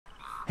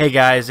Hey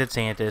guys, it's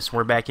Antusj.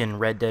 We're back in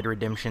Red Dead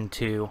Redemption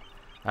 2.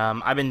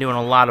 I've been doing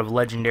a lot of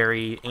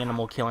legendary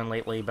animal killing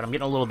lately, but I'm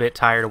getting a little bit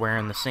tired of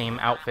wearing the same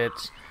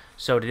outfits.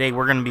 So today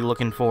we're going to be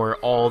looking for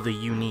all the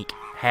unique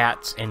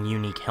hats and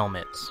unique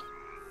helmets.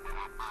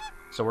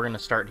 So we're going to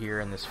start here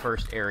in this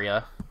first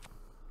area.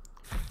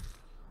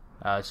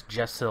 It's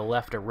just to the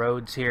left of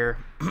roads here.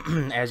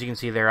 As you can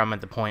see there, I'm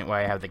at the point where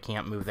I have the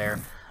camp move there.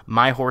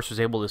 My horse was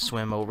able to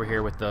swim over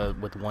here with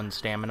one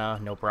stamina,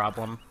 no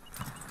problem.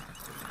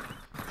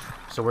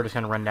 So we're just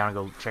going to run down and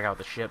go check out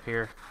the ship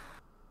here.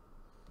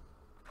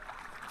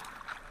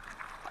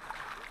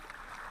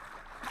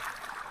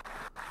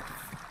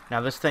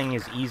 Now this thing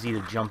is easy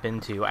to jump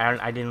into.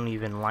 I didn't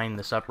even line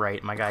this up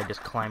right. My guy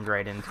just climbed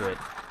right into it.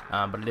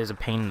 But it is a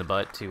pain in the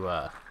butt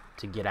to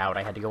get out.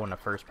 I had to go into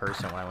first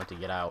person when I went to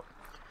get out.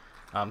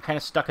 I'm kind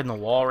of stuck in the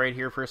wall right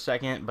here for a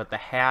second, but the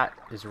hat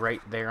is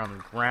right there on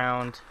the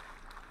ground.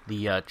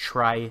 The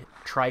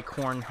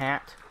tricorn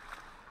hat.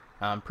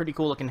 Pretty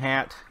cool looking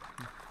hat.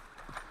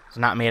 It's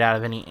not made out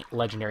of any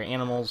legendary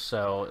animals,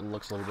 so it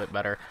looks a little bit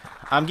better.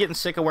 I'm getting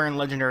sick of wearing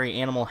legendary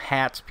animal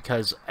hats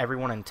because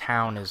everyone in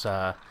town is,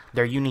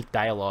 their unique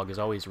dialogue is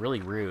always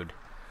really rude.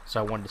 So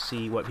I wanted to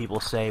see what people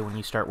say when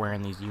you start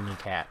wearing these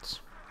unique hats.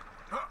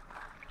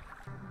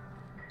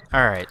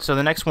 Alright, so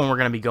the next one we're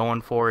going to be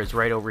going for is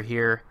right over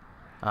here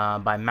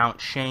by Mount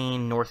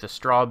Shane, north of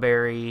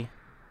Strawberry,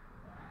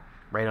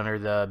 right under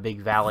the big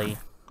valley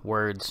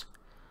words.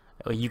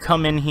 You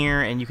come in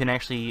here and you can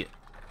actually...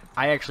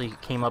 I actually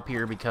came up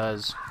here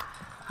because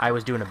I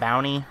was doing a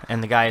bounty,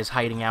 and the guy is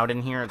hiding out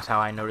in here. That's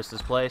how I noticed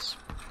this place.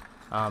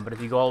 But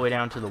if you go all the way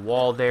down to the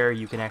wall there,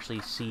 you can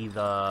actually see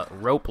the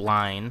rope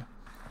line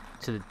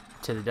to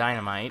the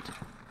dynamite,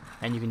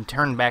 and you can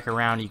turn back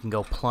around. You can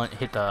go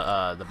hit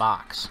the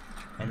box,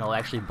 and it'll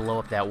actually blow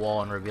up that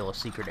wall and reveal a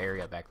secret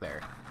area back there.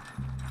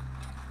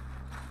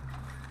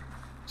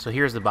 So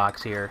here's the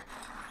box here.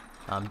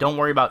 Don't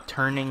worry about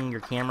turning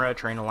your camera,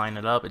 trying to line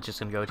it up. It's just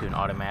going to go to an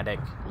automatic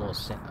little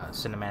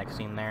cinematic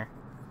scene there.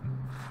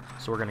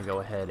 So we're going to go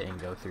ahead and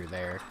go through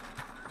there.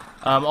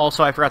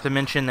 Also, I forgot to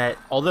mention that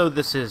although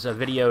this is a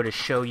video to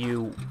show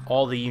you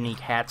all the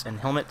unique hats and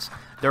helmets,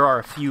 there are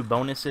a few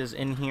bonuses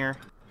in here.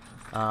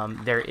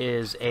 There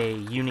is a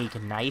unique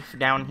knife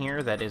down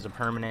here that is a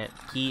permanent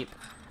keep,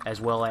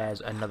 as well as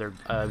another,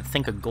 I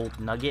think a gold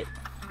nugget.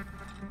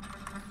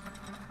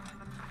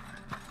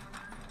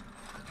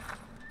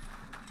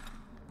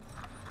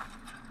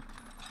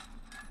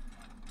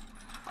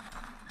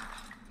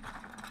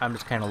 I'm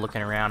just kind of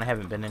looking around. I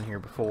haven't been in here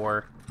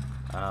before.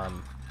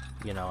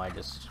 You know,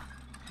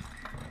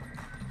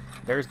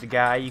 There's the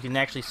guy. You can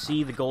actually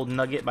see the gold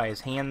nugget by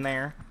his hand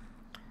there.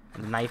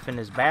 And the knife in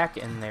his back,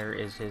 and there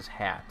is his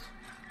hat.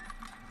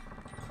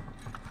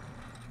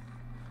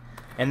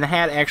 And the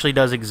hat actually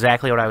does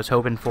exactly what I was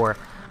hoping for.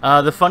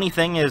 The funny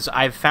thing is,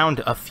 I've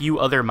found a few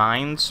other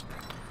mines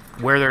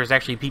where there's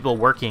actually people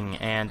working,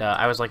 and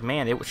I was like,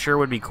 man, it sure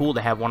would be cool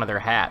to have one of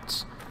their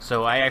hats.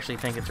 So I actually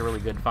think it's a really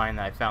good find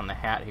that I found the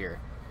hat here.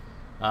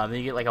 Then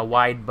you get like a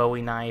wide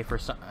Bowie knife, or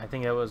something. I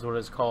think that was what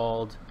it's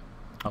called,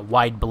 a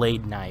wide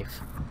blade knife.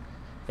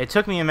 It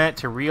took me a minute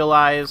to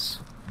realize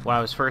when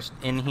I was first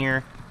in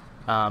here,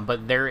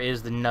 but there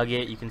is the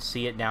nugget. You can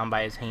see it down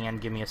by his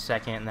hand. Give me a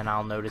second, and then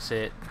I'll notice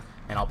it,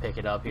 and I'll pick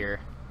it up here.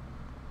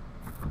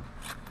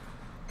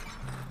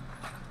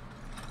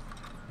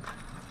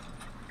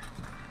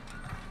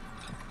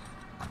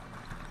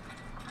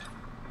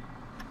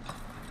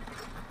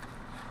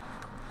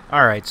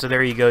 Alright, so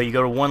there you go. You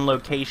go to one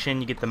location,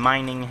 you get the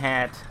mining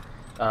hat,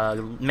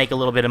 make a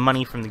little bit of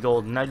money from the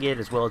gold nugget,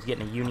 as well as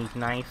getting a unique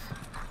knife.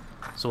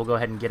 So we'll go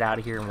ahead and get out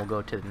of here, and we'll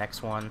go to the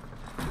next one.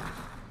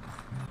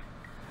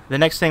 The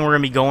next thing we're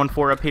going to be going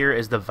for up here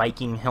is the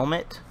Viking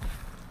helmet.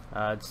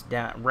 It's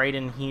down right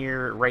in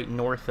here, right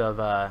north of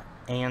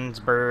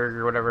Ansberg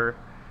or whatever.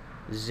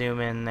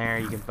 Zoom in there,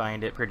 you can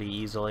find it pretty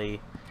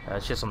easily.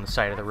 It's just on the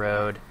side of the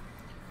road.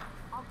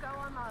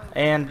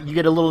 And you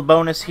get a little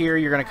bonus here.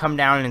 You're going to come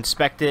down and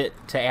inspect it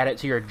to add it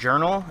to your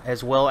journal,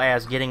 as well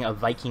as getting a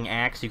Viking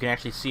axe. You can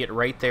actually see it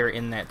right there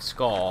in that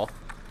skull.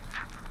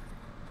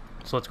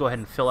 So let's go ahead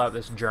and fill out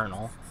this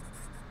journal.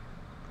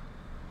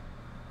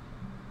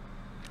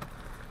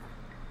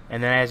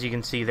 And then as you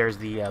can see, there's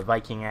the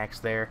Viking axe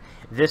there.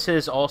 This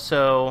is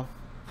also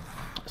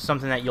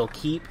something that you'll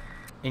keep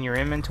in your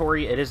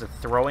inventory. It is a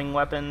throwing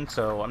weapon,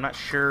 so I'm not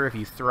sure if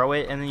you throw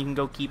it and then you can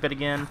go keep it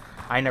again.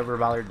 I never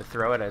bothered to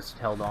throw it. I just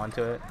held on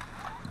to it.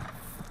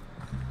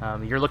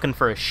 You're looking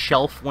for a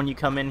shelf when you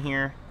come in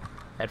here.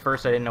 At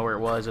first I didn't know where it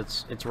was.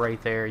 It's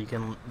right there.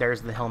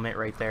 There's the helmet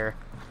right there.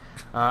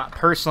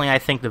 Personally, I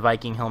think the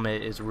Viking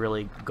helmet is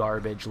really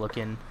garbage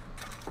looking.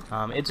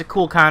 It's a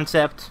cool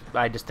concept.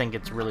 I just think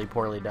it's really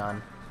poorly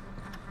done.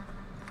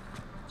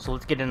 So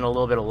let's get in a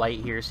little bit of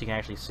light here so you can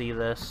actually see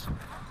this.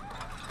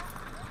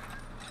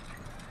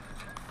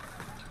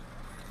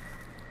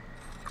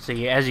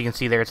 See, as you can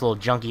see there, it's a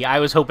little junky. I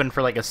was hoping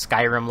for like a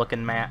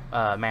Skyrim-looking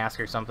mask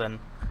or something.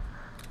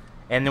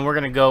 And then we're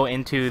going to go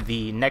into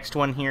the next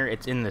one here.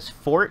 It's in this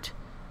fort.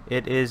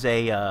 It is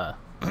a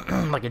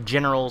like a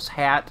general's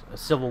hat, a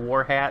Civil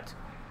War hat.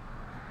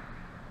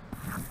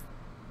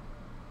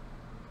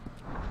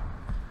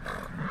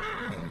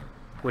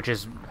 Which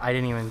is, I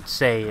didn't even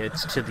say,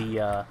 it's to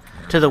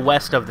the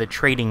west of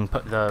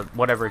the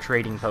whatever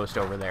trading post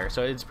over there.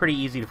 So it's pretty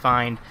easy to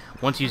find.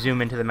 Once you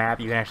zoom into the map,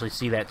 you can actually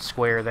see that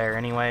square there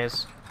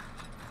anyways.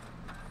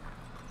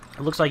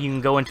 It looks like you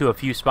can go into a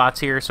few spots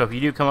here, so if you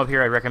do come up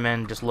here, I'd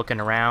recommend just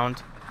looking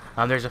around.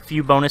 There's a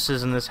few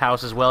bonuses in this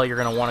house as well. You're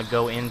going to want to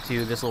go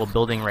into this little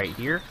building right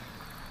here.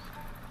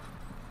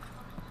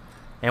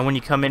 And when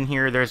you come in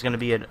here, there's going to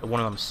be one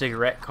of them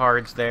cigarette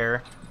cards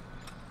there.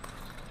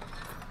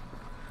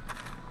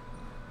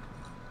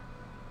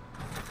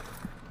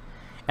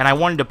 And I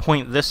wanted to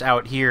point this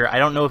out here. I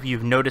don't know if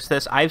you've noticed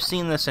this. I've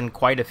seen this in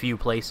quite a few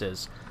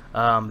places.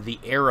 The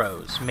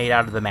arrows made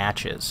out of the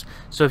matches.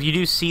 So if you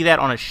do see that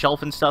on a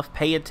shelf and stuff,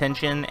 pay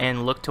attention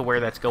and look to where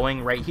that's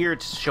going. Right here,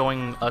 it's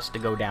showing us to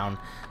go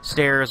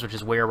downstairs, which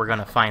is where we're going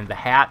to find the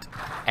hat,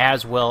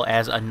 as well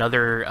as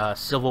another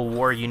Civil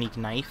War unique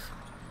knife.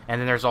 And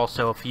then there's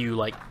also a few,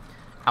 like,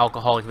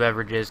 alcoholic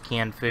beverages,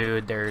 canned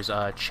food. There's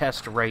a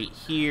chest right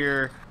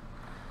here.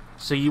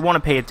 So you want to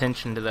pay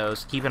attention to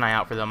those. Keep an eye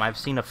out for them. I've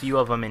seen a few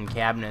of them in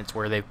cabinets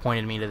where they've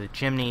pointed me to the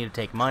chimney to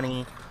take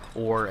money,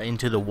 or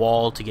into the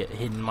wall to get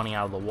hidden money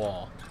out of the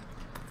wall.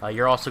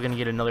 You're also going to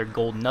get another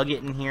gold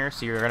nugget in here,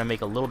 so you're going to make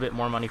a little bit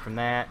more money from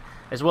that,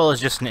 as well as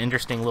just an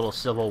interesting little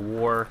Civil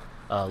War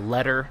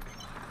letter,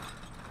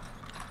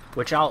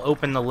 which I'll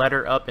open the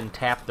letter up and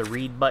tap the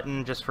read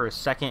button just for a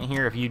second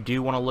here. If you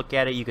do want to look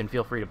at it, you can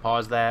feel free to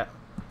pause that.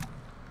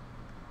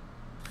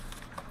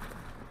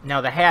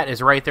 Now the hat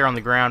is right there on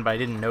the ground, but I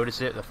didn't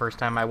notice it the first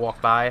time I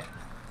walked by.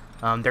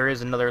 There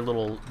is another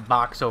little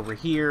box over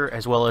here,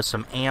 as well as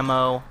some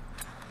ammo.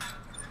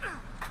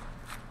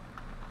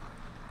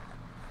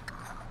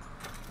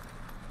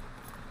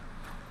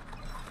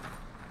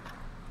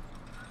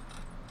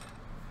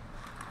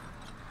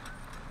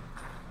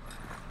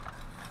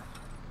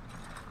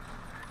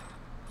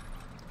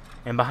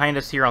 And behind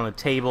us here on the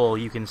table,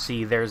 you can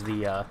see there's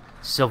the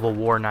Civil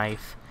War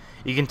knife.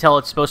 You can tell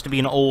it's supposed to be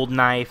an old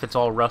knife. It's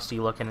all rusty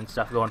looking and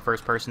stuff. Going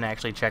first person to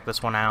actually check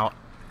this one out.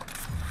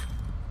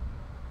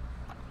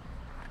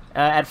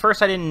 At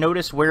first I didn't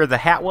notice where the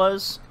hat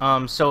was.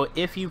 So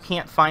if you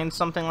can't find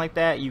something like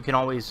that, you can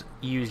always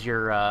use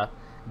your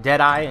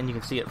dead eye and you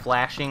can see it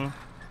flashing.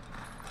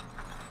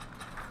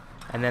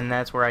 And then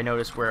that's where I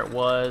noticed where it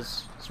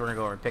was. So we're going to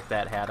go over and pick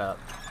that hat up.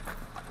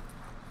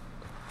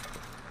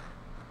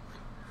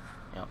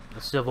 Yep,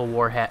 the Civil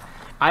War hat.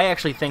 I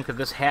actually think that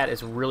this hat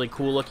is really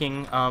cool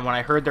looking. When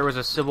I heard there was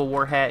a Civil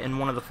War hat in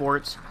one of the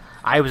forts,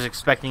 I was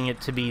expecting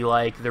it to be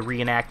like the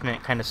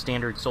reenactment kind of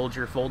standard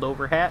soldier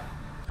fold-over hat.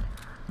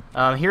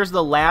 Here's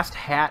the last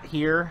hat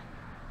here.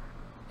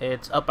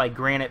 It's up by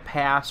Granite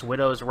Pass,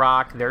 Widow's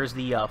Rock. There's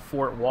the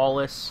Fort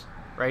Wallace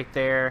right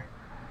there.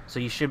 So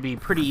you should be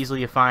pretty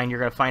easily to find. You're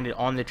going to find it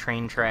on the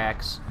train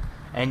tracks.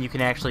 And you can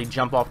actually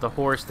jump off the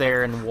horse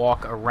there and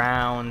walk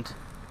around.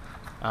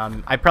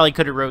 I probably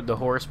could have rode the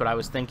horse, but I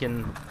was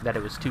thinking that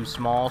it was too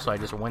small, so I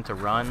just went to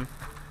run.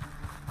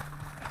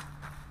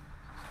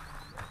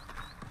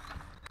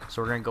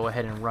 So we're going to go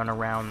ahead and run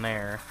around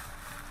there.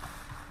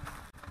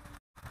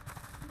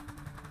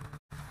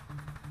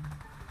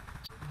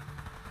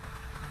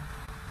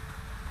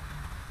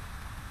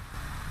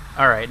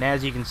 Alright, and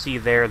as you can see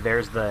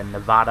there's the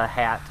Nevada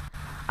hat.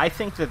 I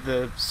think that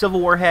the Civil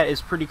War hat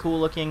is pretty cool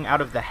looking. Out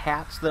of the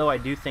hats, though, I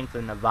do think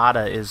the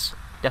Nevada is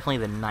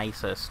definitely the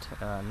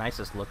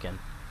nicest looking.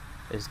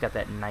 It's got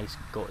that nice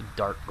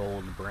dark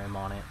gold brim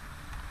on it.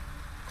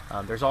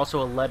 There's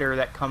also a letter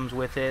that comes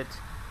with it.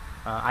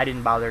 I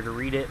didn't bother to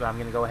read it, but I'm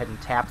going to go ahead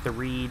and tap the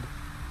read.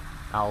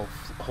 I'll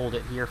hold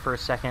it here for a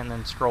second and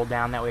then scroll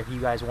down. That way if you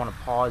guys want to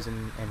pause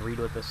and read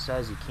what this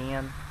says, you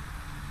can.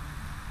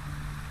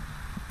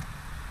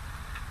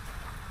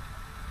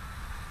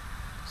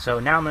 So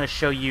now I'm going to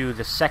show you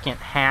the second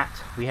hat.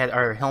 We had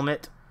our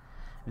helmet.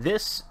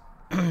 This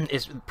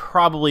is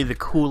probably the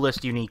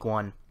coolest unique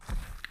one.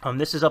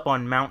 This is up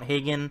on Mount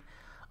Hagen,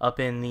 up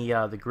in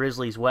the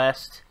Grizzlies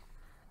West,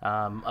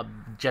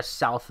 just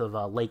south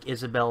of Lake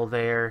Isabel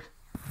there.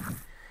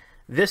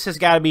 This has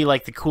got to be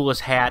like the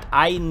coolest hat.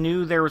 I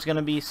knew there was going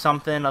to be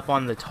something up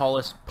on the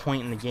tallest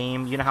point in the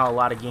game. You know how a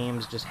lot of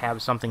games just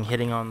have something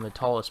hitting on the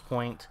tallest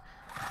point?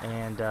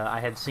 And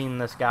I had seen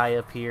this guy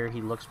up here. He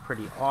looks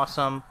pretty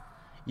awesome.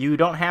 You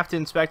don't have to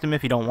inspect him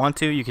if you don't want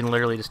to. You can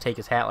literally just take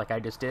his hat like I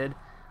just did.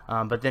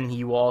 But then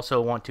you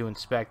also want to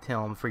inspect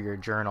him for your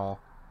journal,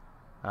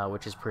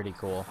 which is pretty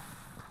cool.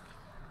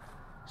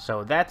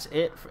 So that's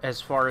it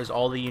as far as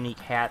all the unique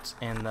hats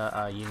and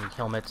the unique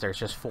helmets. There's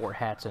just 4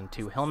 hats and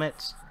 2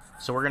 helmets.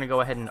 So we're going to go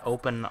ahead and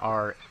open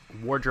our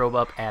wardrobe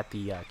up at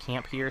the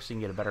camp here so you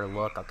can get a better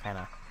look. I'll kind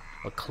of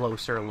a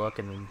closer look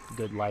and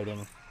good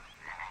lighting.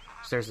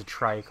 So there's a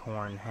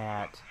tricorn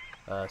hat,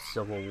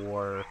 Civil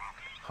War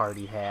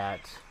Hardy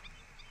hat,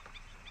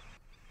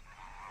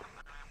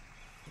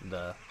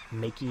 the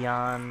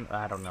Makion,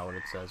 I don't know what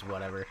it says,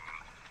 whatever.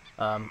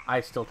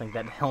 I still think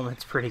that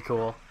helmet's pretty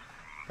cool.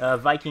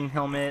 Viking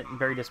helmet,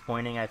 very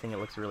disappointing. I think it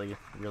looks really,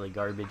 really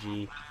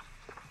garbagey.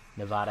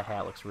 Nevada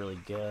hat looks really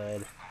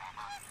good.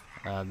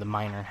 The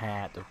miner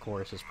hat, of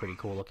course, is pretty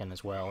cool looking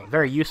as well.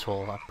 Very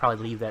useful. I'll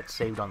probably leave that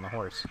saved on the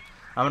horse.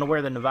 I'm going to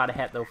wear the Nevada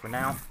hat, though, for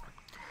now.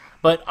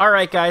 But,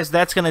 alright, guys,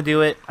 that's going to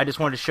do it. I just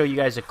wanted to show you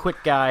guys a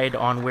quick guide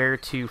on where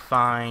to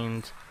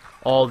find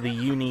all the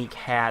unique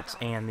hats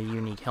and the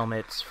unique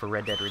helmets for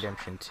Red Dead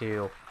Redemption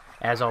 2.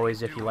 As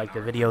always, if you liked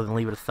the video, then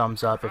leave it a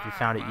thumbs up. If you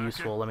found it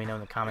useful, let me know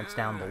in the comments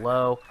down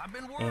below.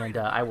 And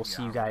I will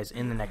see you guys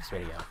in the next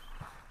video.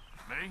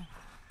 Me?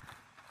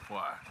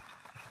 Why?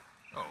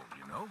 Oh,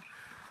 you know,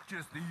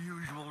 just the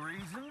usual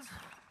reasons.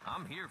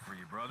 I'm here for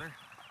you, brother.